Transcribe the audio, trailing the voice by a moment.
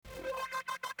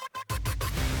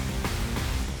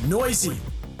Noisy,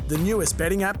 the newest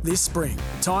betting app this spring.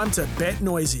 Time to bet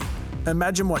noisy.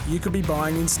 Imagine what you could be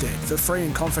buying instead. For free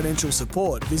and confidential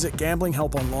support, visit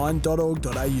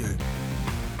gamblinghelponline.org.au.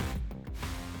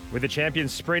 With the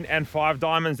Champions Sprint and 5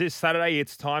 Diamonds this Saturday,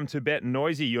 it's time to bet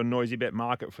noisy. Your noisy bet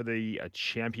market for the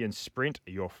Champions Sprint.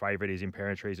 Your favourite is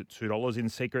Imperatrice at $2, In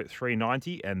Secret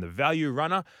 $3.90, and the value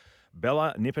runner,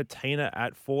 Bella Nipotina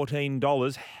at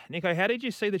 $14. Nico, how did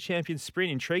you see the Champions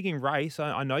Sprint? Intriguing race.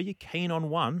 I know you're keen on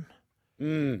one.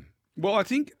 Well, I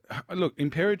think, look,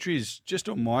 Imperatrice, just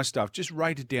on my stuff, just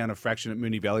rated down a fraction at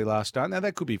Moonee Valley last start. Now,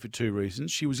 that could be for two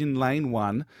reasons. She was in lane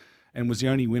one and was the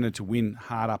only winner to win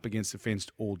hard up against the fence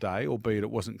all day, albeit it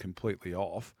wasn't completely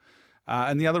off.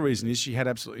 And the other reason is she had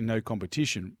absolutely no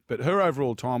competition. But her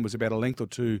overall time was about a length or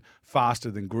two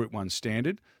faster than Group 1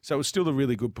 standard. So it was still a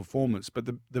really good performance. But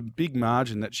the big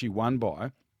margin that she won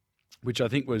by, which I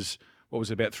think was,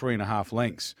 about 3.5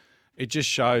 lengths, it just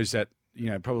shows that,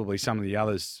 probably some of the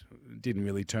others didn't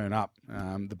really turn up.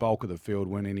 The bulk of the field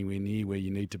weren't anywhere near where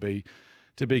you need to be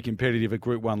competitive at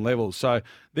Group 1 level. So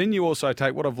then you also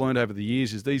take, what I've learned over the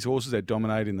years is these horses that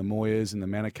dominate in the Moyas and the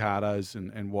Manicatos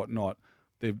and whatnot,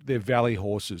 they're valley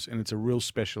horses, and it's a real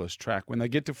specialist track. When they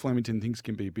get to Flemington, things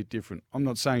can be a bit different. I'm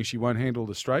not saying she won't handle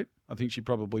the straight. I think she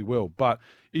probably will. But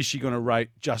is she going to rate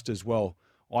just as well?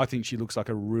 I think she looks like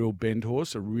a real bend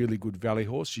horse, a really good valley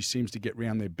horse. She seems to get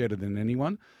round there better than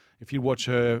anyone. If you watch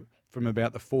her from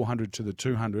about the 400 to the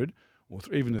 200, or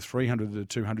even the 300 to the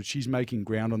 200, she's making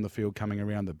ground on the field coming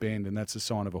around the bend, and that's a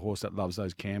sign of a horse that loves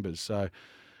those cambers. So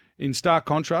in stark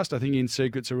contrast, I think In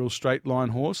Secret's a real straight line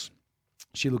horse.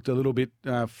 She looked a little bit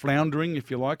floundering,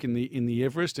 if you like, in the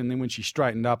Everest, and then when she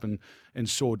straightened up and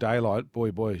saw daylight,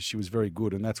 boy, she was very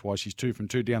good, and that's why she's 2 from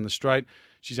 2 down the straight.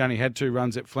 She's only had 2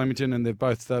 runs at Flemington, and they've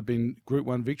both been Group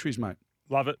 1 victories, mate.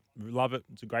 Love it.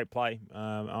 It's a great play.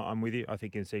 I'm with you. I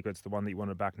think In Secret's the one that you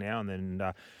want to back now, and then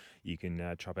you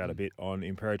can chop out a bit on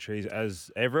Imperatrice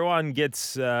as everyone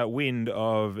gets wind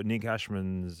of Nick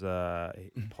Ashman's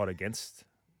pot against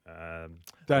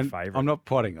favourite. I'm not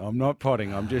potting.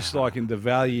 I'm just liking the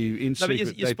value In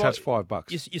Secret. They touch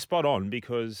 $5. You're spot on,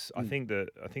 because I think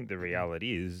the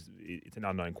reality is it's an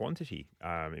unknown quantity.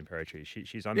 Imperatrice.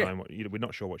 She's unknown. Yeah. We're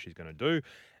not sure what she's going to do.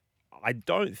 I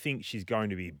don't think she's going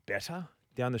to be better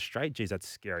down the straight. Geez, that's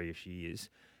scary if she is.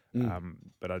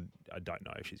 But I don't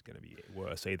know if she's going to be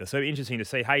worse either. So interesting to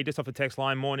see. Hey, just off the text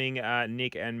line, morning,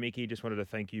 Nick and Mickey. Just wanted to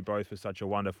thank you both for such a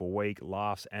wonderful week.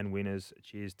 Laughs and winners.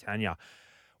 Cheers, Tanya.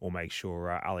 We'll make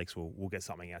sure Alex will get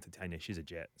something out to Tanya. She's a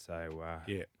jet. So,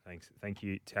 thanks. Thank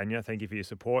you, Tanya. Thank you for your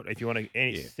support. If you want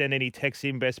to send any texts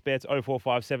in, best bets,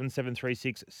 0457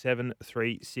 736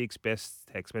 736, best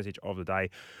text message of the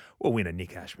day. We'll win a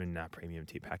Nick Ashman premium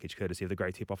tip package courtesy of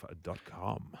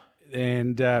thegreattipoffer.com.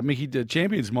 And, Mickey, the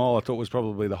Champions Mile I thought was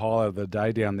probably the highlight of the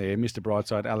day down there. Mr.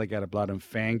 Brightside, Alligator Blood and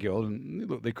Fangirl. And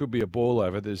look, there could be a ball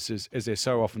over, as there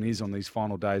so often is on these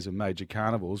final days of major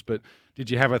carnivals. But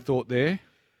did you have a thought there?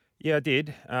 Yeah, I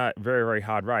did. Very, very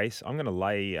hard race. I'm going to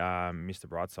lay Mr.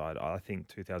 Brightside. I think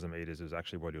 2,000 metres is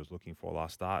actually what he was looking for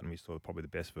last start, and we saw probably the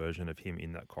best version of him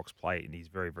in that Cox Plate, and he's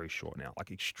very, very short now, like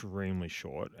extremely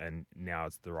short, and now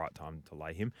it's the right time to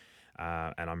lay him.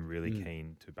 And I'm really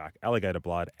keen to back Alligator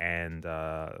Blood and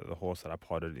the horse that I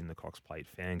potted in the Cox Plate,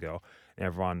 Fangirl. And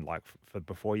everyone,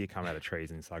 before you come out of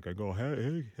trees, and it's like, how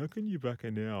can you back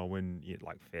her now when you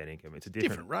fair income? It's a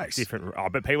different race.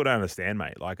 But people don't understand,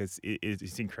 mate.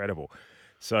 It's incredible.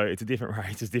 So it's a different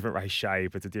race. It's a different race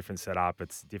shape. It's a different setup.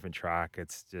 It's a different track. And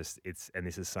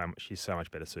this is she's so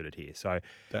much better suited here. So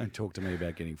don't talk to me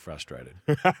about getting frustrated.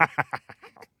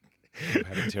 I've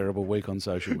had a terrible week on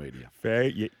social media.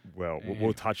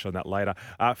 We'll touch on that later.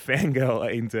 Fangirl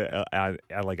into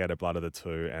Alligator Blood of the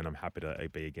 2, and I'm happy to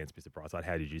be against Mr. Brightside.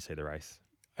 How did you see the race?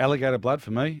 Alligator Blood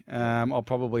for me. I'll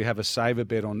probably have a saver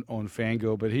bet on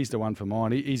Fangirl, but he's the one for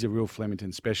mine. He's a real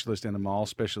Flemington specialist and a mile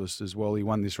specialist as well. He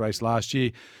won this race last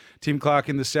year. Tim Clark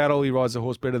in the saddle. He rides the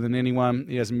horse better than anyone.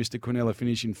 He hasn't missed a Quinella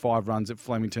finish in 5 runs at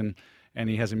Flemington, and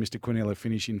he hasn't missed a Quinella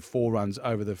finish in 4 runs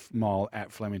over the mile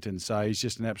at Flemington. So he's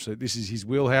just an absolute, this is his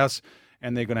wheelhouse,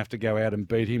 and they're going to have to go out and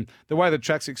beat him. The way the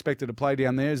track's expected to play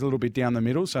down there is a little bit down the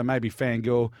middle, so maybe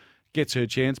Fangirl gets her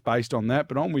chance based on that.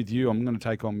 But I'm with you. I'm going to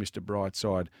take on Mr.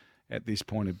 Brightside at this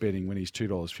point of betting when he's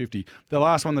 $2.50. The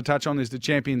last one to touch on is the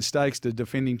Champion Stakes. The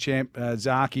defending champ,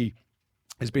 Zaki,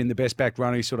 has been the best back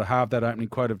runner. He sort of halved that opening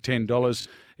quote of $10.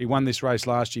 He won this race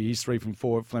last year. He's 3 from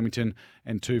 4 at Flemington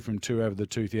and 2 from 2 over the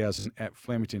 2,000 at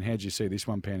Flemington. How'd you see this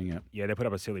one panning out? Yeah, they put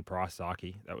up a silly price,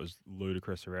 Zaki. That was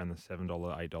ludicrous around the $7,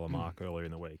 $8 mark earlier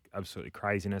in the week. Absolutely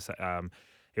craziness.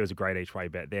 he was a great each way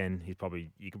bet then.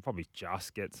 You could probably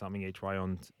just get something each way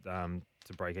on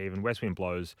to break even. West Wind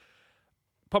Blows,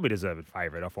 probably deserved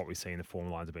favourite off what we see in the form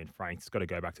lines have been franked. It's got to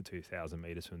go back to 2,000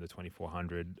 metres from the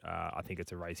 2,400. I think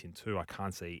it's a race in 2. I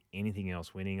can't see anything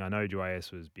else winning. I know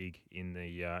Duais was big in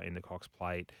the Cox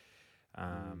Plate,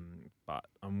 but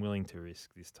I'm willing to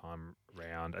risk this time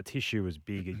round. A Tissue was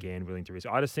big again, willing to risk.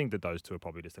 I just think that those two are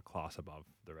probably just a class above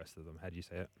the rest of them. How do you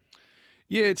see it?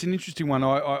 Yeah, it's an interesting one.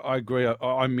 I agree.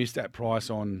 I missed that price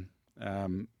on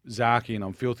Zaki, and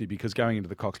I'm filthy because going into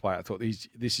the Cox Plate, I thought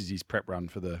this is his prep run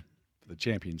for the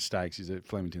Champion Stakes. He's a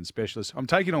Flemington specialist. I'm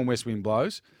taking on West Wind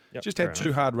Blows. Yep, just had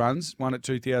two hard runs, one at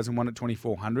 2,000, one at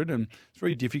 2,400, and it's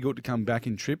very difficult to come back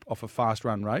in trip off a fast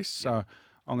run race. So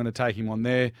I'm going to take him on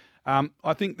there.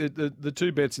 I think that the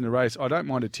two bets in the race, I don't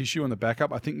mind a Tissue on the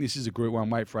backup. I think this is a Group 1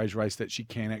 weight for age race that she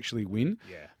can actually win.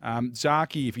 Yeah.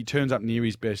 Zaki, if he turns up near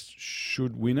his best,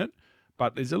 should win it,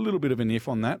 but there's a little bit of an if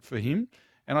on that for him.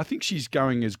 And I think she's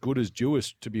going as good as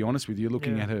Jewess, to be honest with you,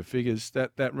 looking at her figures.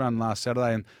 That run last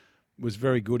Saturday and was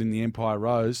very good in the Empire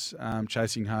Rose,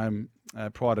 chasing home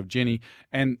Pride of Jenny.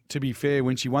 And to be fair,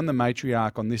 when she won the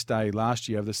Matriarch on this day last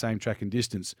year over the same track and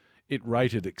distance, it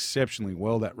rated exceptionally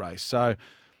well, that race. So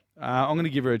I'm going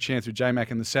to give her a chance with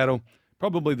J-Mac in the saddle.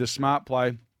 Probably the smart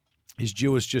play is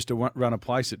Jewess just to run a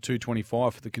place at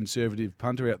 225 for the conservative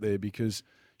punter out there, because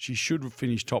she should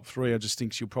finish top 3. I just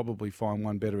think she'll probably find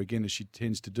one better again, as she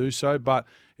tends to do so. But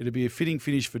it'll be a fitting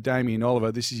finish for Damien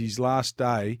Oliver. This is his last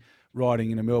day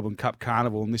riding in a Melbourne Cup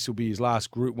Carnival, and this will be his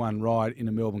last Group 1 ride in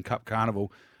a Melbourne Cup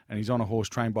Carnival, and he's on a horse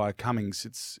trained by a Cummings.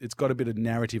 It's got a bit of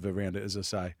narrative around it, as I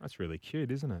say. That's really cute,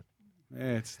 isn't it?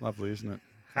 Yeah, it's lovely, isn't it?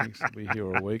 Thanks. I'll be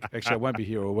here all week. Actually, I won't be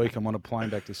here all week. I'm on a plane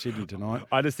back to Sydney tonight.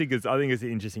 I think it's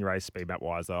an interesting race speed map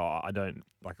wise. Though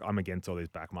I'm against all these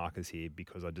back markers here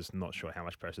because I'm just not sure how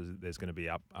much pressure there's going to be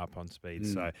up on speed.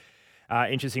 So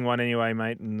interesting one anyway,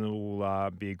 mate, and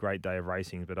it'll be a great day of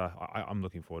racing. But I'm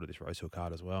looking forward to this Rosehill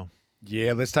card as well.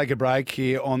 Yeah, let's take a break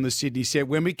here on the Sydney set.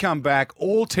 When we come back,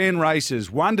 all 10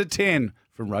 races, 1 to 10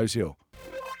 from Rosehill.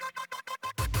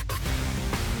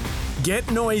 Get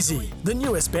Noisy, the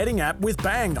newest betting app with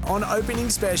Bang on opening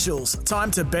specials.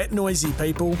 Time to bet noisy,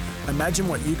 people. Imagine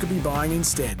what you could be buying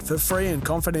instead. For free and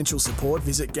confidential support,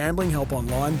 visit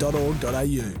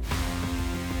gamblinghelponline.org.au.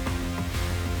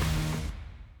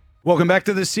 Welcome back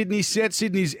to the Sydney set.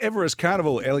 Sydney's Everest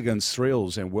Carnival, elegance,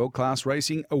 thrills and world-class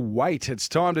racing await. It's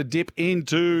time to dip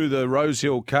into the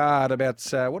Rosehill card. About,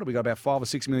 what have we got, about $5 or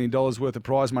 $6 million worth of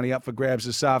prize money up for grabs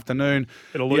this afternoon.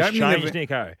 Bit of loose change,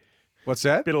 Nico. What's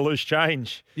that? Bit of loose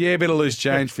change. Yeah, a bit of loose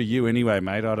change for you anyway,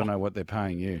 mate. I don't know what they're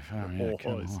paying you. Oh, yeah,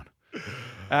 come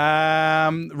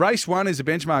on. Race 1 is a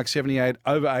benchmark 78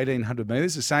 over 1,800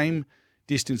 metres, the same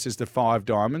distance as the 5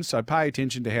 Diamonds. So pay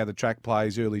attention to how the track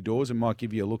plays early doors and might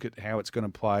give you a look at how it's going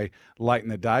to play late in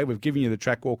the day. We've given you the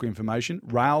track walker information,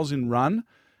 rails and run,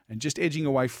 and just edging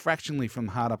away fractionally from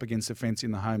hard up against the fence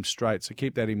in the home straight. So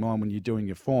keep that in mind when you're doing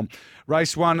your form.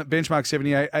 Race 1, benchmark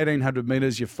 78, 1,800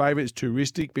 metres. Your favourite is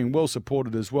Touristic, been well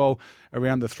supported as well,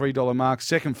 around the $3 mark.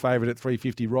 Second favourite at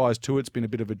 $3.50, Rise to It's been a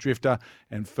bit of a drifter.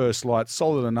 And First Light,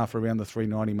 solid enough around the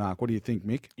 $3.90 mark. What do you think,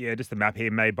 Mick? Yeah, just the map here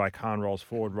made by Khan rolls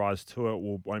forward. Rise to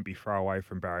It won't be far away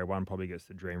from Barrier 1, probably gets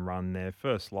the dream run there.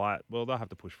 First Light, well, they'll have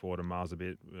to push forward and Mars a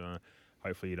bit.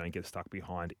 Hopefully you don't get stuck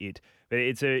behind it. But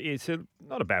it's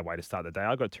not a bad way to start the day.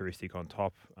 I got Touristic on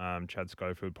top. Chad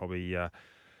Schofield probably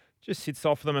just sits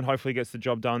off them and hopefully gets the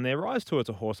job done there. Rise to It's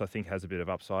a horse I think has a bit of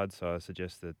upside, so I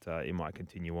suggest that it might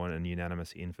continue on and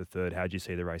unanimous in for third. How do you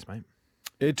see the race, mate?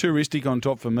 Touristic on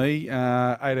top for me.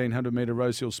 1,800 metre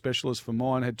Rosehill specialist for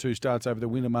mine. Had 2 starts over the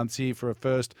winter months here for a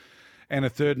first and a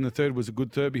third, and the third was a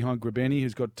good third behind Grabeni,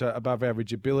 who's got above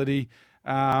average ability.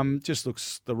 Just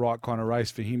looks the right kind of race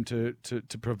for him to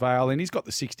prevail. And he's got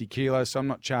the 60 kilos, so I'm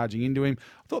not charging into him.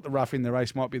 I thought the rough in the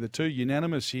race might be the 2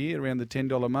 unanimous here around the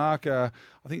 $10 mark. I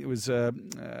think it was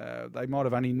they might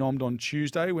have only nommed on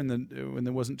Tuesday when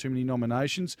there wasn't too many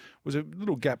nominations. Was a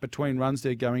little gap between runs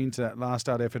there going into that last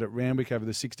start effort at Randwick over the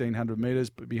 1,600 metres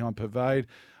behind Pervade.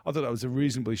 I thought that was a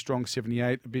reasonably strong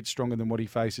 78, a bit stronger than what he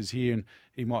faces here, and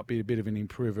he might be a bit of an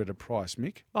improver at a price,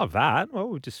 Mick. Love that. Well,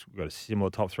 we've just got a similar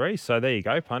top 3, so there you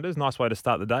go, punters. Nice way to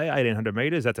start the day. 1,800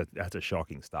 metres. That's a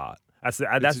shocking start.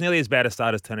 That's nearly as bad a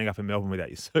start as turning up in Melbourne without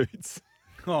your suits.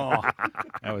 Oh,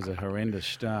 that was a horrendous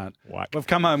start. Whack. We've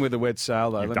come home with a wet sail,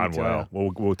 though. You've let done me tell well.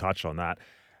 you. We'll touch on that.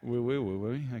 Will we?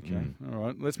 Okay. All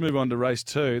right. Let's move on to race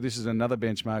 2. This is another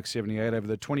benchmark 78 over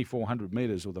the 2,400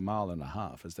 metres or the mile and a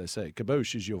half, as they say.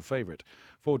 Caboose is your favourite.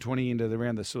 420 into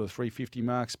around the sort of 350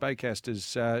 mark.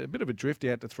 Spaycaster's a bit of a drift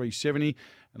out to 370.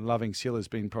 And Loving Sill has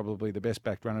been probably the best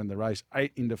back runner in the race.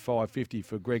 8 into 550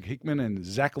 for Greg Hickman and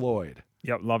Zach Lloyd.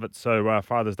 Yep, love it. So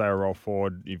Father's Day will roll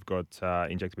forward. You've got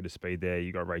inject a bit of speed there.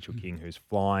 You've got Rachel King, who's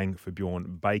flying for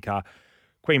Bjorn Baker.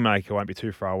 Queenmaker won't be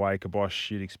too far away.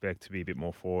 Kibosh, you'd expect to be a bit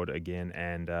more forward again.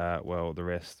 And, the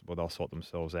rest, they'll sort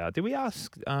themselves out. Did we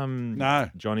ask No.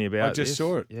 Johnny about I just this?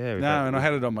 saw it. Yeah. No, and I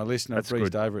had it on my list and I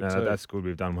breezed over it too. That's good.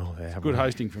 We've done well there. Good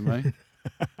hosting for me.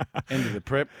 End of the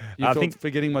prep. You thought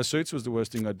forgetting my suits was the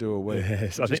worst thing I'd do a week.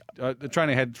 Yes, the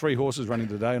trainer had 3 horses running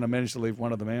today and I managed to leave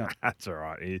one of them out. That's all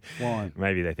right. Why?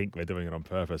 Maybe they think we're doing it on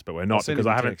purpose, but we're not because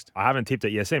I haven't tipped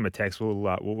it. Yeah, send him a text.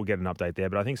 We'll get an update there.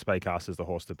 But I think Spaycaster's the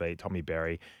horse to beat. Tommy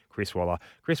Berry, Chris Waller.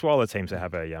 Chris Waller seems to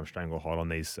have a stranglehold on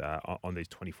these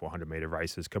 2,400 metre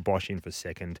races. Kibosh in for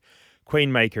second.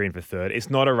 Queenmaker in for third. It's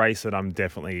not a race that I'm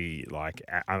definitely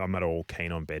I'm at all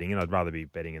keen on betting, and I'd rather be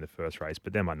betting in the first race.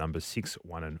 But they're my numbers 6,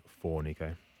 1, and 4,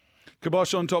 Nico.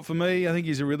 Kibosh on top for me. I think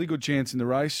he's a really good chance in the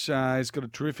race. He's got a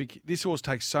terrific. This horse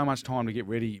takes so much time to get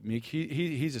ready, Mick.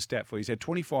 Here's a stat for you. He's had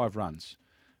 25 runs.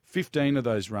 15 of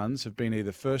those runs have been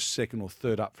either first, second, or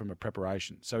third up from a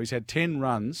preparation. So he's had 10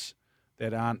 runs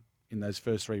that aren't in those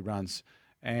first 3 runs.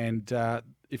 And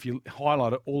if you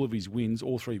highlight it, all of his wins,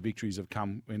 all 3 victories have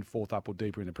come when 4th up or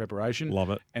deeper in the preparation.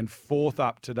 Love it. And 4th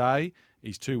up today,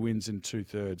 he's 2 wins and 2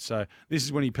 thirds. So this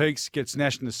is when he peaks, gets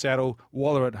Nash in the saddle,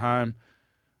 Waller at home.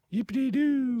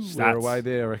 Yippity-doo. We're away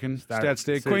there, I reckon. Stats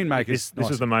there. Queenmakers. This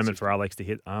is the moment for Alex to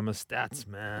hit Armour stats,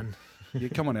 man. Yeah,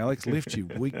 come on, Alex. Lift, you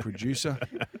weak producer.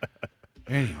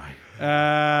 Anyway.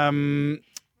 And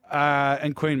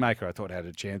Queenmaker, I thought, had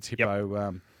a chance.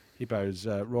 Hippo's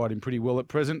riding pretty well at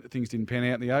present. Things didn't pan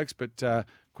out in the Oaks, but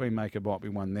Queenmaker might be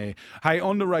one there. Hey,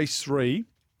 on to race 3.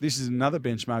 This is another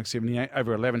benchmark 78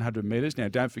 over 1,100 metres. Now,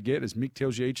 don't forget, as Mick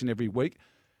tells you each and every week,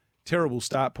 terrible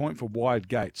start point for wide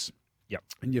gates. Yep.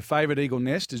 And your favourite Eagle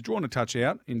Nest has drawn a touch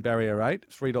out in barrier 8,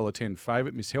 $3.10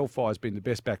 favourite. Miss Hellfire's been the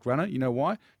best back runner. You know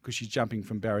why? Because she's jumping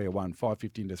from barrier 1,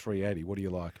 550 to 380. What do you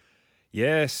like?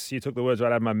 Yes, you took the words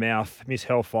right out of my mouth. Miss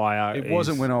Hellfire. It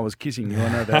wasn't when I was kissing you. I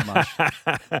know that much.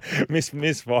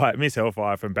 Miss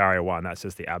Hellfire from barrier 1. That's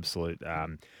just the absolute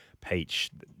peach.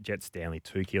 Jet Stanley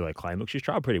 2 kilo claim. Look, she's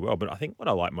tried pretty well, but I think what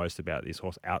I like most about this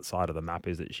horse outside of the map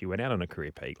is that she went out on a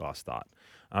career peak last start.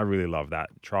 I really love that.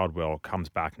 Trialled well, comes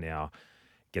back now,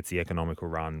 gets the economical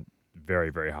run. Very,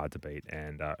 very hard to beat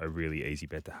and a really easy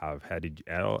bet to have. Actually,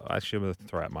 I'm going to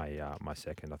throw out my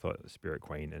second. I thought Spirit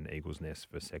Queen and Eagle's Nest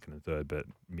for second and third, but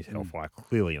Miss Hellfire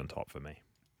clearly on top for me.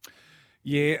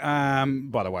 Yeah,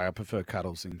 by the way, I prefer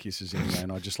cuddles and kisses anyway,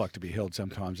 and I just like to be held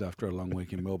sometimes after a long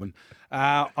week in Melbourne.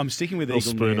 I'm sticking with Eagle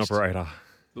spoon Nest. operator.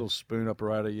 Little spoon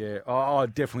operator, yeah. Oh, I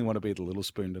definitely want to be the little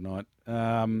spoon tonight.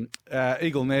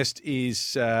 Eagle Nest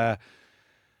is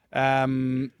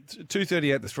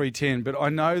 238 to 310, but I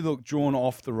know, look, drawn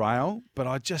off the rail, but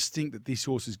I just think that this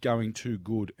horse is going too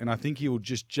good, and I think he'll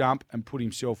just jump and put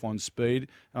himself on speed,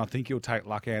 and I think he'll take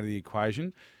luck out of the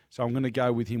equation. So I'm going to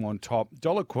go with him on top.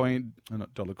 Dollar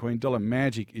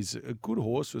Magic is a good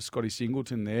horse for Scotty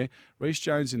Singleton there. Reece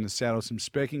Jones in the saddle, some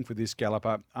specking for this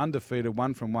galloper. Undefeated,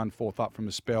 1 from 1, 4th up from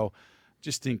a spell.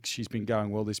 Just think she's been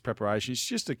going well this preparation. She's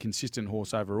just a consistent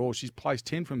horse overall. She's placed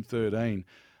 10 from 13.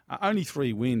 Only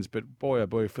 3 wins, but boy, oh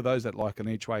boy, for those that like an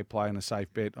each-way play and a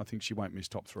safe bet, I think she won't miss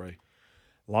top 3.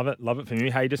 Love it for me.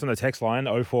 Hey, just on the text line,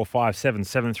 0457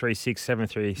 736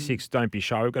 736. Don't be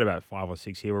shy. We've got about 5 or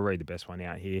 6 here. We'll read the best one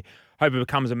out here. Hope it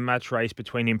becomes a match race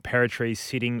between Imperatrice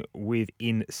sitting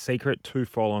within secret. 2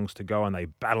 furlongs to go, and they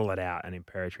battle it out, and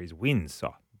Imperatrice wins.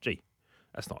 Oh, gee,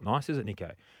 that's not nice, is it,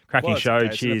 Nico? Cracking show.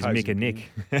 Okay. Cheers, Mick and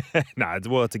Nick. No,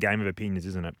 it's a game of opinions,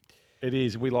 isn't it? It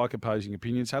is. We like opposing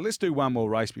opinions. So let's do one more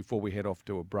race before we head off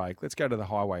to a break. Let's go to the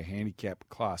Highway Handicap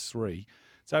Class 3.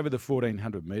 It's over the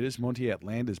 1,400 metres. Monty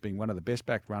Outlander's been one of the best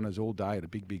back runners all day at a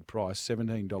big price,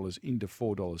 $17 into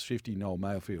 $4.50. Noel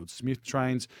Mayfield Smith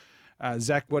trains.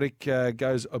 Zach Waddick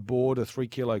goes aboard a 3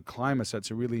 kilo claimer, so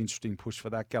it's a really interesting push for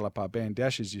that galloper. Band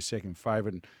Dash is your second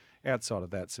favourite. And outside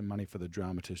of that, some money for the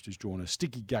dramatist who's drawn a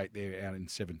sticky gate there out in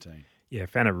 17. Yeah,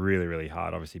 found it really, really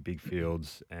hard. Obviously, big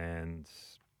fields and,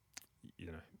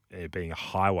 it being a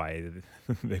highway,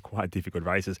 they're quite difficult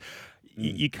races.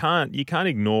 You can't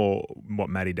ignore what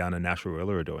Matty Dunn and Nashua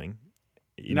Willa are doing.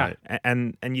 You know,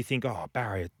 and you think, oh,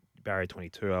 barrier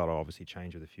 22, that'll obviously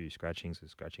change with a few scratchings. The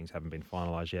scratchings haven't been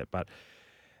finalised yet, but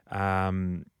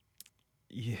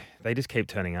they just keep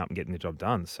turning up and getting the job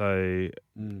done. So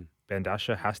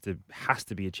Bandasha has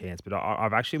to be a chance. But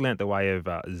I've actually leant the way of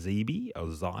Zeeby, or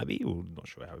not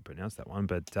sure how we pronounce that one.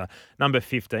 But number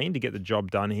 15 to get the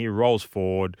job done here, rolls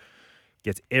forward,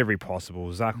 gets every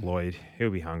possible. Zach Lloyd, he'll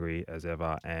be hungry as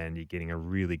ever, and you're getting a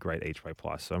really great each way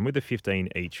plus. So I'm with the 15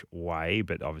 each way,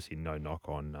 but obviously no knock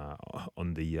on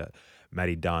the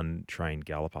Matty Dunn trained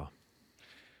galloper.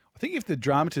 I think if the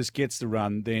dramatist gets the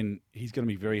run, then he's going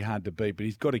to be very hard to beat, but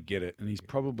he's got to get it, and he's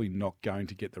probably not going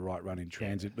to get the right run in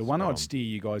transit. The one I'd steer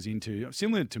you guys into,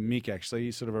 similar to Mick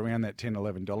actually, sort of around that $10,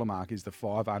 $11 mark, is the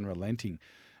 5 Unrelenting.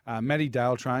 Matty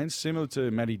Dale trains, similar to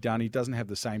Matty Dunn. He doesn't have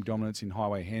the same dominance in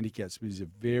highway handicaps, but he's a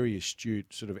very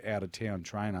astute sort of out-of-town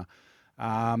trainer.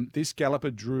 This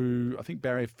galloper drew, I think,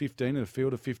 barrier 15 in a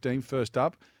field of 15 first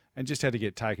up, and just had to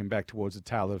get taken back towards the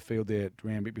tail of the field there,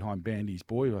 around a bit behind Bandy's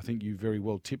boy, who I think you very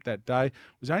well tipped that day.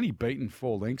 Was only beaten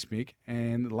 4 lengths, Mick,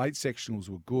 and the late sectionals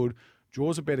were good.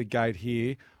 Draws a better gate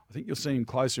here. I think you'll see him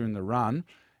closer in the run,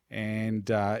 and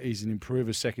he's an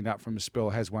improver second up from a spell,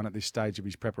 has one at this stage of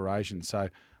his preparation. So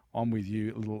I'm with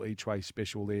you, a little each-way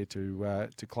special there to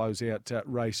close out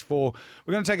race 4.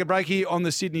 We're going to take a break here on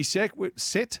the Sydney set.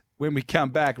 When we come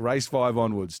back, race 5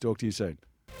 onwards. Talk to you soon.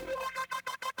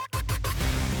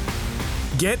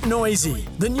 Get Noisy,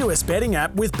 the newest betting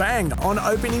app with Bang on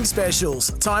opening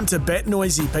specials. Time to bet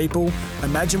noisy, people.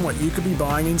 Imagine what you could be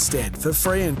buying instead. For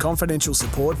free and confidential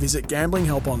support, visit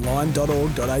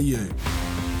gamblinghelponline.org.au.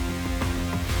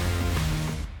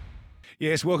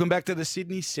 Yes, welcome back to the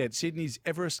Sydney set. Sydney's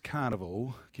Everest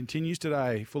Carnival continues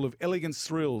today, full of elegance,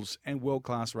 thrills, and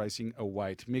world-class racing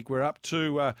await. Mick, we're up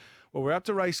to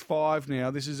race 5 now.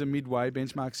 This is a midway,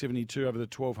 benchmark 72 over the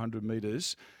 1,200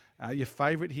 metres. Your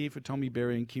favourite here for Tommy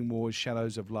Berry and Kim Waugh's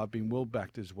Shadows of Love, been well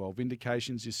backed as well.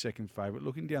 Vindication's your second favourite.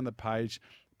 Looking down the page,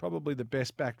 probably the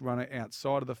best backed runner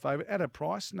outside of the favourite. At a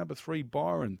price, number 3,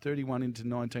 Byron, 31 into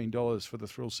 $19 for the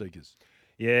thrill seekers.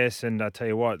 Yes, and I tell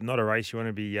you what, not a race you want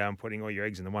to be putting all your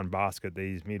eggs in the one basket.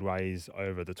 These midways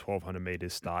over the 1,200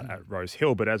 metres start at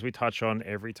Rosehill. But as we touch on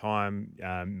every time,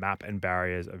 map and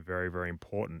barriers are very, very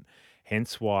important.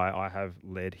 Hence why I have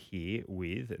led here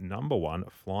with number 1,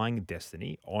 Flying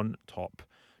Destiny on top.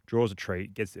 Draws a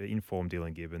treat, gets the informed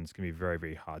Dylan Gibbons. It's going to be very,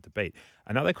 very hard to beat.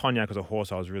 Another Cognac was a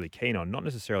horse I was really keen on, not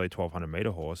necessarily a 1,200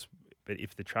 metre horse, but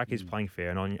if the track is playing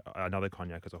fair, and on another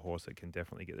Cognac is a horse that can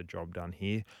definitely get the job done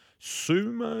here.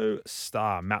 Sumo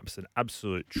Star maps an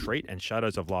absolute treat, and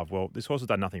Shadows of Love. Well, this horse has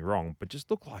done nothing wrong, but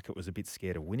just looked like it was a bit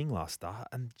scared of winning last start.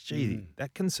 And gee,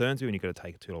 that concerns me when you've got to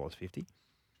take $2.50.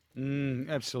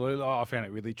 Absolutely. I found it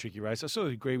a really tricky race. I sort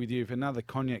of agree with you. If another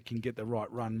Cognac can get the right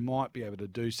run, might be able to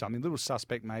do something. A little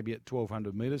suspect maybe at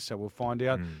 1,200 metres, so we'll find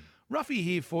out. Roughy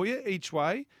here for you each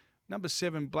way. Number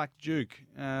 7, Black Duke.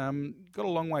 Got a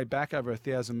long way back, over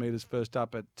 1,000 metres first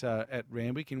up at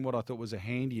Randwick in what I thought was a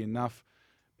handy enough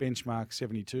benchmark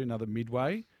 72, another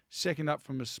midway. Second up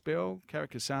from a spell,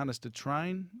 Caracassanis to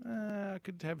train.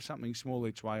 Could have something small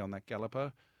each way on that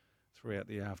galloper throughout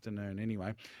the afternoon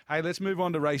anyway. Hey, let's move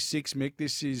on to race 6, Mick.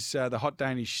 This is the Hot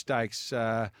Danish Stakes.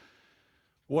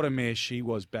 What a mare she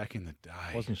was back in the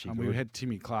day. Wasn't she And good? we had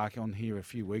Timmy Clark on here a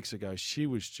few weeks ago. She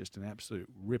was just an absolute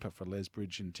ripper for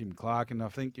Lesbridge and Tim Clark. And I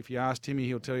think if you ask Timmy,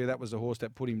 he'll tell you that was the horse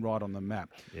that put him right on the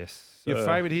map. Yes. Your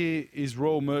favourite here is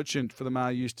Royal Merchant for the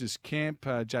Mar Eustace Camp.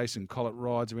 Jason Collett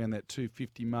rides around that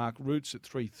 250 mark. Roots at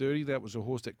 330. That was a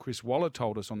horse that Chris Waller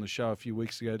told us on the show a few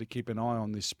weeks ago to keep an eye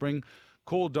on this spring.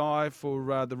 Call Die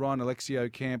for the Ryan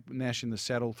Alexio Camp, Nash in the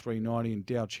Saddle, 390, and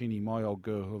Dalcini, my old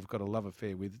girl, who I've got a love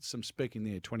affair with. Some speaking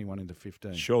there, 21 into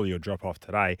 15. Surely you'll drop off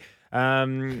today.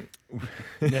 Never.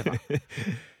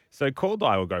 So Call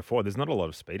Die will go forward. There's not a lot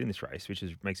of speed in this race, which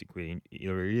makes it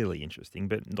really interesting.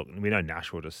 But look, we know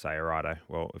Nash will just say, righto,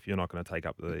 well, if you're not going to take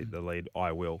up the lead,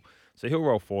 I will. So he'll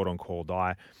roll forward on Call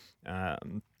Die.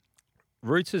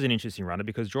 Roots is an interesting runner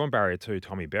because drawn barrier 2,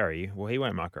 Tommy Berry, well, he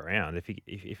won't muck around.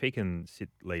 If he can sit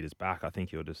leaders back, I think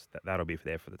he'll that'll be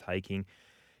there for the taking.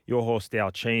 Your horse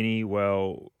Dalcini,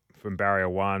 well, from barrier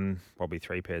 1, probably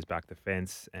 3 pairs back the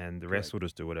fence, and the rest will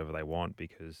just do whatever they want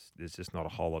because there's just not a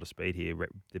whole lot of speed here,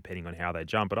 depending on how they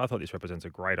jump. But I thought this represents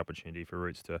a great opportunity for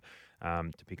Roots to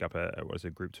pick up a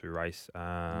Group 2 race.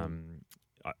 I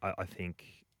think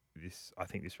this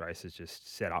race is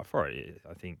just set up for it.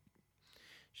 I think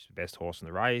she's the best horse in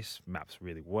the race, maps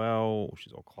really well.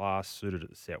 She's all class, suited at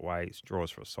the set weights,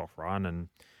 draws for a soft run. And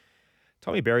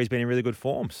Tommy Berry's been in really good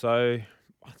form. So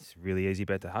it's a really easy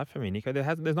bet to have for me, Nico.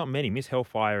 There's not many. Miss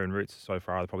Hellfire and Roots so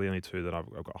far are probably the only 2 that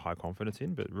I've got high confidence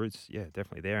in. But Roots, yeah,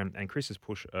 definitely there. And Chris's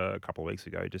push a couple of weeks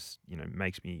ago just,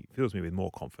 fills me with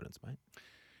more confidence, mate.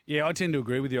 Yeah, I tend to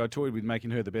agree with you. I toyed with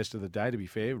making her the best of the day, to be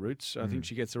fair, Roots. I think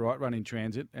she gets the right run in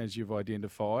transit, as you've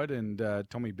identified. And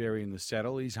Tommy Berry in the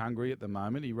saddle, he's hungry at the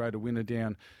moment. He rode a winner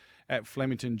down at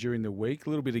Flemington during the week. A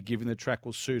little bit of give in the track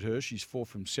will suit her. She's 4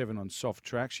 from 7 on soft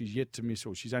track. She's yet to miss,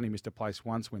 or she's only missed a place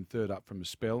once when third up from a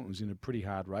spell. It was in a pretty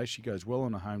hard race. She goes well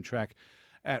on a home track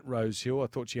at Rosehill. I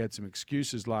thought she had some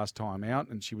excuses last time out,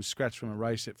 and she was scratched from a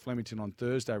race at Flemington on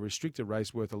Thursday, a restricted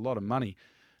race worth a lot of money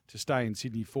to stay in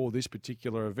Sydney for this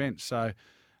particular event. So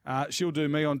she'll do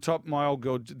me on top. My old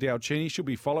girl Dalcini, she'll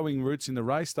be following Roots in the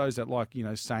race. Those that like,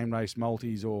 same race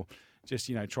multis or just,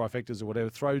 trifectas or whatever,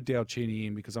 throw Dalcini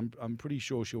in because I'm pretty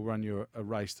sure she'll run you a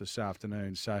race this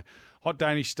afternoon. So Hot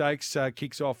Danish Stakes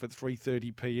kicks off at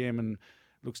 3:30 p.m. and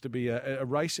looks to be a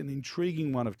race, an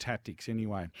intriguing one of tactics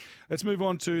anyway. Let's move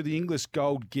on to the English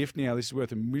Gold Gift now. This is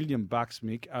worth $1 million,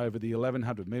 Mick, over the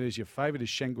 1,100 metres. Your favourite is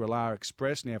Shangri-La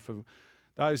Express. Now, for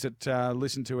those that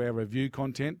listen to our review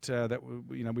content that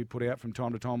we put out from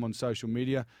time to time on social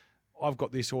media, I've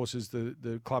got this horse as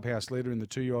the clubhouse leader in the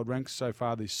 2-year-old ranks so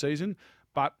far this season,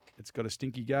 but it's got a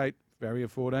stinky gate. Barrier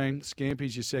 14.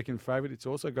 Scampy's your second favourite. It's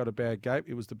also got a bad gate.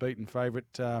 It was the beaten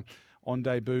favourite on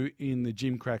debut in the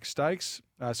Jim Crack Stakes.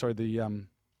 The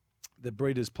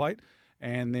Breeders' Plate.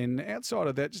 And then outside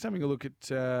of that, just having a look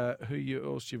at who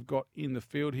else you've got in the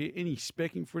field here. Any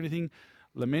specking for anything?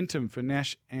 Lamentum for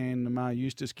Nash and Lamar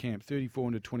Eustace Camp,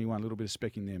 34-21. A little bit of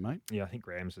specking there, mate. Yeah, I think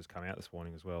Rams has come out this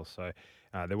morning as well. So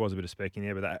there was a bit of specking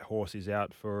there, but that horse is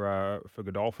out for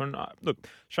Godolphin. Look,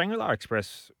 Shangri-La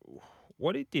Express,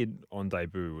 what it did on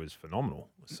debut was phenomenal.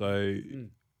 So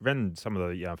ran some of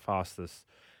the fastest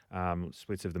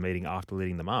splits of the meeting after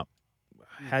leading them up.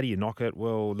 How do you knock it?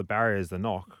 Well, the barrier is the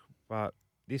knock, but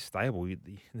this stable,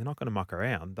 they're not going to muck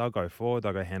around. They'll go forward,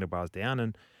 they'll go handlebars down,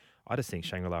 and I just think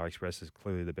Shangri-La Express is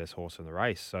clearly the best horse in the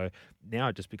race. So now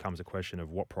it just becomes a question of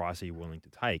what price are you willing to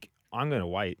take. I'm going to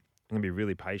wait. I'm going to be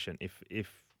really patient.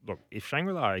 If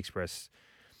Shangri-La Express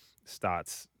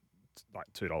starts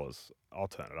like $2, I'll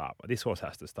turn it up. This horse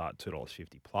has to start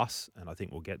 $2.50 plus, and I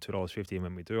think we'll get $2.50. And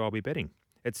when we do, I'll be betting.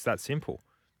 It's that simple.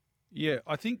 Yeah,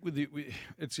 I think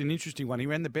it's an interesting one. He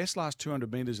ran the best last 200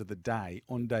 metres of the day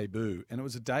on debut, and it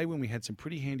was a day when we had some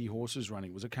pretty handy horses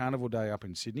running. It was a carnival day up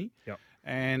in Sydney,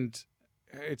 and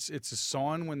it's a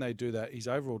sign when they do that. His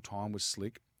overall time was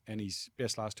slick, and his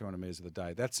best last 200 metres of the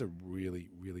day. That's a really,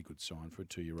 really good sign for a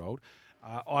 2-year-old.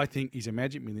 I think he's a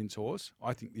Magic Millions horse.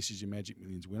 I think this is your Magic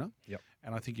Millions winner.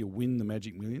 And I think he'll win the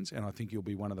Magic Millions, and I think he'll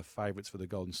be one of the favourites for the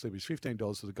Golden Slipper. It's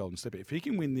 $15 for the Golden Slipper. If he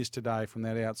can win this today from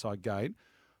that outside gate,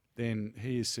 then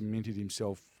he has cemented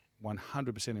himself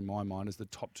 100% in my mind as the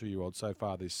top 2-year-old so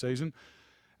far this season.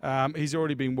 He's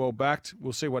already been well backed.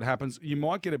 We'll see what happens. You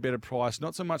might get a better price,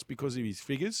 not so much because of his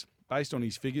figures. Based on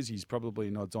his figures, he's probably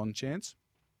an odds-on chance.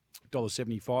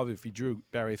 $1.75. If he drew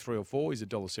barrier 3 or 4, he's a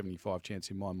 $1.75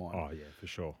 chance in my mind. Oh, yeah, for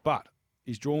sure. But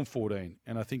he's drawn 14,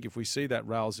 and I think if we see that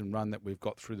rails and run that we've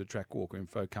got through the track walk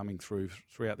info coming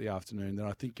throughout the afternoon, then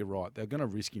I think you're right. They're going to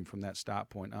risk him from that start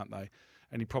point, aren't they?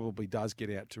 And he probably does get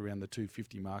out to around the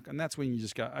 250 mark. And that's when you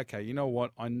just go, okay, you know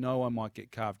what? I know I might get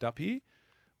carved up here,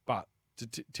 but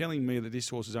telling me that this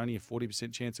horse is only a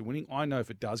 40% chance of winning, I know if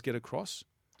it does get across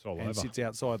and sits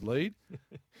outside lead,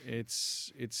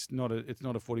 it's not a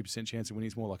 40% chance of winning.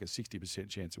 It's more like a 60%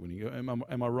 chance of winning.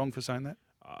 Am I wrong for saying that?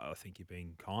 I think you're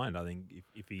being kind. I think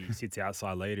if he sits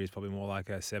outside leader, it's probably more like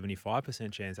a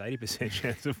 75% chance, 80%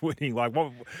 chance of winning. Like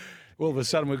what? All of a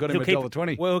sudden, we've got him at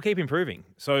 $1.20. Well, he'll keep improving.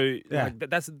 So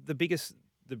that's the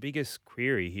biggest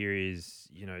query here is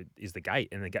the gate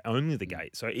and only the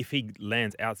gate. So if he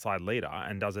lands outside leader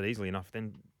and does it easily enough,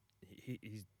 then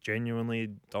he's genuinely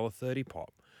 $1.30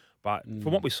 pop. But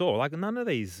from what we saw, like none of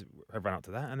these have run up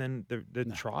to that. And then the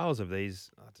trials of these,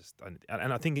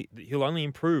 I think he'll only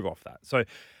improve off that. So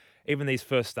even these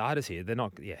first starters here, they're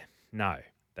not,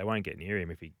 they won't get near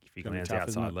him if he lands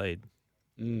outside lead.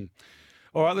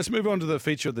 All right, let's move on to the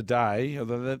feature of the day.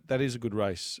 Although that is a good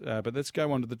race. But let's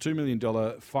go on to the $2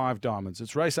 million 5 Diamonds.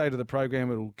 It's race 8 of the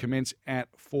program. It will commence at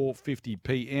 4:50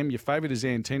 p.m. Your favourite is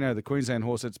Antino, the Queensland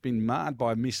horse that's been marred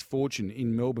by misfortune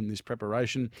in Melbourne this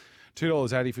preparation.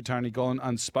 $2.80 for Tony Gollan.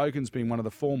 Unspoken's been one of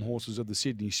the form horses of the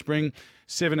Sydney Spring.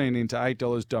 17 into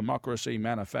 $8. Democracy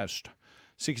Manifest.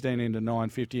 16 into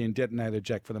 $9.50, and Detonator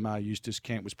Jack for the Mar Eustace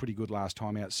Camp was pretty good last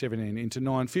time out, 17 into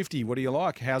 $9.50. What do you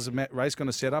like? How's the race going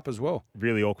to set up as well?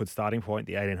 Really awkward starting point,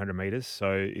 the 1,800 metres,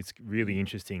 so it's really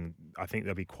interesting. I think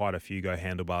there'll be quite a few go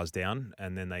handlebars down,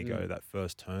 and then they go that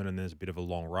first turn, and there's a bit of a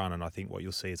long run, and I think what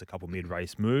you'll see is a couple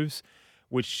mid-race moves,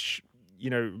 which,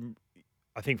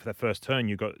 I think for that first turn,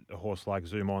 you've got a horse like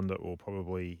Zoom On that will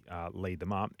probably lead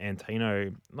them up.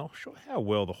 Antino, not sure how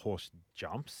well the horse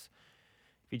jumps.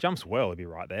 he jumps well, he'll be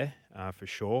right there for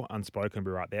sure. Unspoken,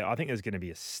 will be right there. I think there's going to be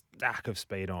a stack of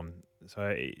speed on.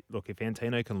 So, look, if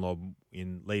Antino can lob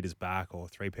in leaders back or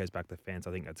 3 pairs back the fence,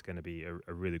 I think that's going to be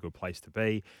a really good place to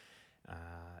be.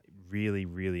 Really,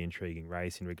 really intriguing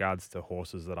race. In regards to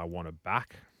horses that I want to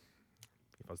back,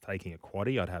 if I was taking a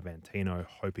quaddie, I'd have Antino,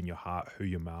 Hope in Your Heart, Who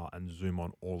You Mail, and Zoom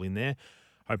On all in there.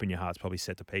 Hope in Your Heart's probably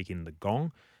set to peak in the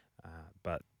Gong,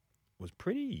 but was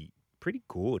pretty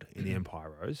good in the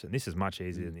Empire Rose. And this is much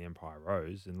easier than the Empire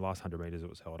Rose. In the last 100 metres, it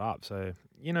was held up. So,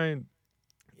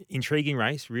 intriguing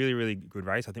race, really, really good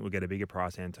race. I think we'll get a bigger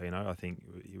price, Antino. I think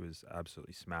he was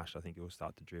absolutely smashed. I think he will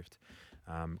start to drift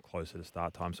closer to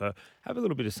start time. So have a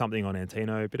little bit of something on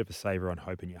Antino, a bit of a savour on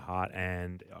Hope in Your Heart.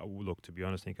 And look, to be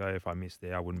honest, Nico, if I missed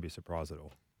there, I wouldn't be surprised at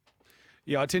all.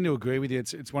 Yeah, I tend to agree with you.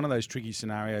 It's one of those tricky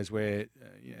scenarios where,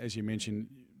 as you mentioned,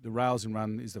 the rails and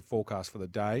run is the forecast for the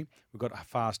day. We've got a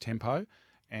fast tempo,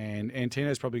 and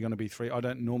Antino's probably going to be 3. I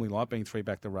don't normally like being 3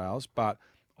 back the rails, but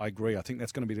I agree. I think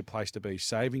that's going to be the place to be.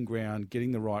 Saving ground,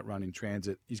 getting the right run in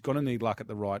transit. He's going to need luck at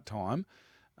the right time.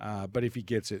 But if he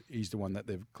gets it, he's the one that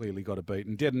they've clearly got to beat.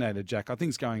 And Detonator Jack, I think,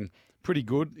 is going pretty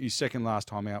good. His second last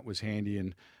time out was handy,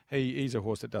 and he's a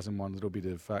horse that doesn't mind a little bit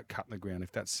of cut in the ground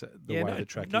if that's the way the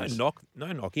track is. No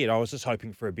knock yet. I was just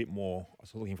hoping for a bit more. I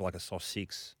was looking for like a soft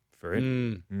 6 for it.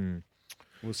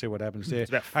 We'll see what happens there. It's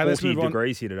about 40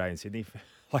 degrees here today in Sydney.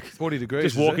 Like 40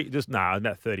 degrees. Just walking,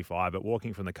 about 35. But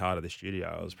walking from the car to the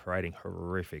studio, I was parading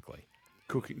horrifically.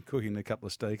 Cooking a couple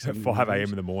of steaks at 5 a.m.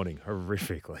 in the morning,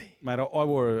 horrifically. Mate, I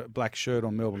wore a black shirt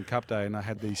on Melbourne Cup Day, and I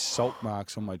had these salt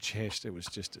marks on my chest. It was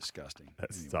just disgusting.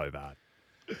 That's so bad.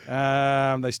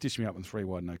 They stitched me up in 3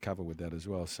 wide no cover with that as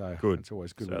well. So good. It's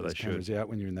always good so when the camera's out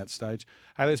when you're in that stage.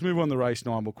 Hey, let's move on to race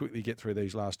 9. We'll quickly get through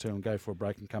these last 2 and go for a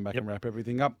break and come back and wrap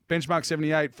everything up. Benchmark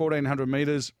 78, 1,400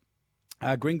 metres.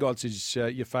 Gringotts is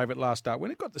your favourite last start. When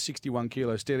it got the 61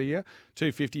 kilo steadier,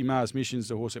 250 Mars Mission's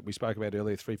the horse that we spoke about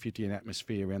earlier, 350 in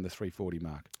atmosphere around the 340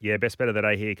 mark. Yeah, best bet of the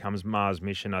day here comes Mars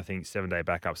Mission. I think 7-day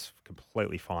backup's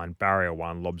completely fine. Barrier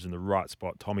 1, lobs in the right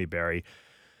spot. Tommy Berry,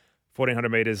 1,400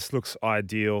 metres, looks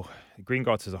ideal.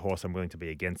 Gringotts is a horse I'm willing to be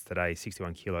against today.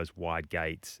 61 kilos, wide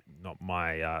gate. Not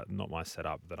my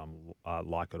setup that I'm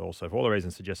like at all. So for all the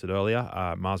reasons suggested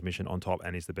earlier, Mars Mission on top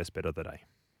and is the best bet of the day.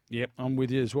 Yep, I'm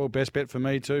with you as well. Best bet for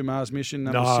me too, Mars Mission,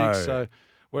 number 6. So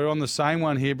we're on the same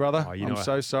one here, brother. I'm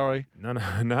so sorry. No.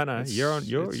 You're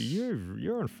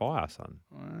on fire, son.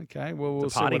 Okay, well, we'll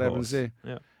see what happens there.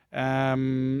 Yeah.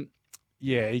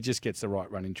 He just gets the right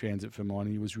run in transit for mine.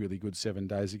 He was really good 7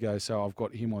 days ago, so I've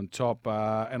got him on top.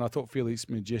 And I thought Felix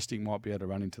Majestic might be able to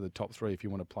run into the top 3 if you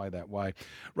want to play that way.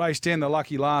 Race 10, the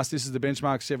lucky last. This is the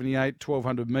benchmark 78,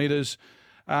 1,200 metres.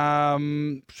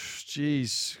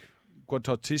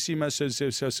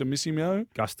 Gustosissimo.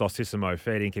 Gustosissimo,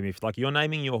 fair dinkum. If you're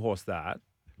naming your horse that,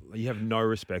 you have no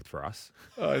respect for us.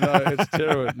 I know, it's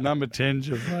terrible. Number 10's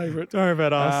your favourite. Don't worry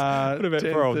about us. What about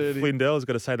poor old Flindell's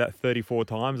got to say that 34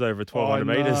 times over 1,200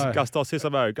 metres.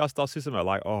 Gustosissimo.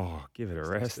 Give it a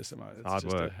rest. It's hard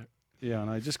work. Yeah, I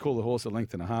know. Just call the horse a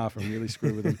length and a half and really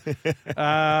screw with him.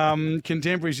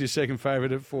 Contemporary's your second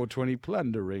favourite at 420.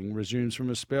 Plundering resumes from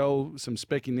a spell. Some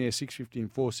spec in there, 650 and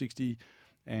 460.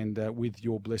 And with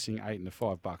your blessing, $8 and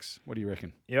 $5. What do you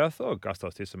reckon? Yeah, I thought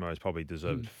Gustosissimo is probably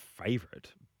deserved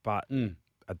favourite, but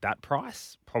at that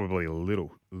price, probably a little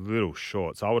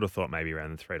short. So I would have thought maybe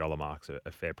around the $3 mark's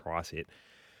a fair price hit.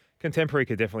 Contemporary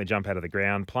could definitely jump out of the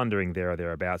ground, Plundering there or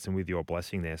thereabouts, and with your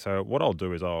blessing there. So what I'll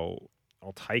do is I'll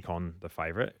take on the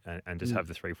favourite and just have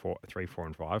the 3, 4,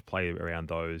 and 5, play around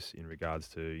those in regards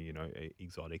to,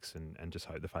 exotics and just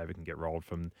hope the favourite can get rolled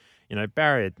from,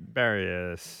 barrier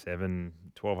 7,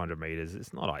 1,200 metres.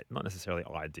 It's not necessarily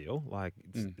ideal.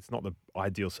 It's not the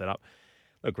ideal setup.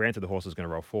 Look, granted the horse is going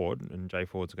to roll forward and Jay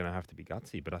Ford's going to have to be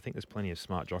gutsy, but I think there's plenty of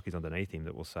smart jockeys underneath him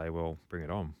that will say, well, bring it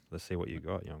on. Let's see what you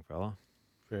got, young fella.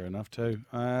 Fair enough too.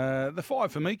 The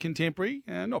 5 for me, Contemporary,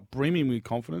 not brimming with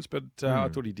confidence, but I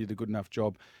thought he did a good enough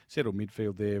job. Settled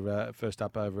midfield there, first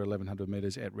up over 1,100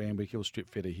 metres at Randwick. He'll strip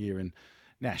fitter here, and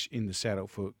Nash in the saddle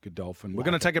for Godolphin. We're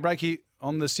going to take a break here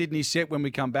on the Sydney set. When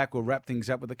we come back, we'll wrap things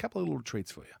up with a couple of little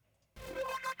treats for you.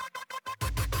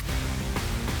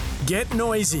 Get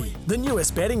Noisy, the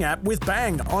newest betting app with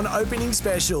Bang on opening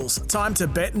specials. Time to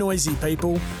bet noisy,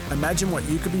 people. Imagine what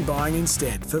you could be buying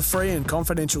instead. For free and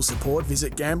confidential support,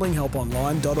 visit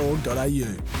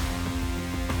gamblinghelponline.org.au.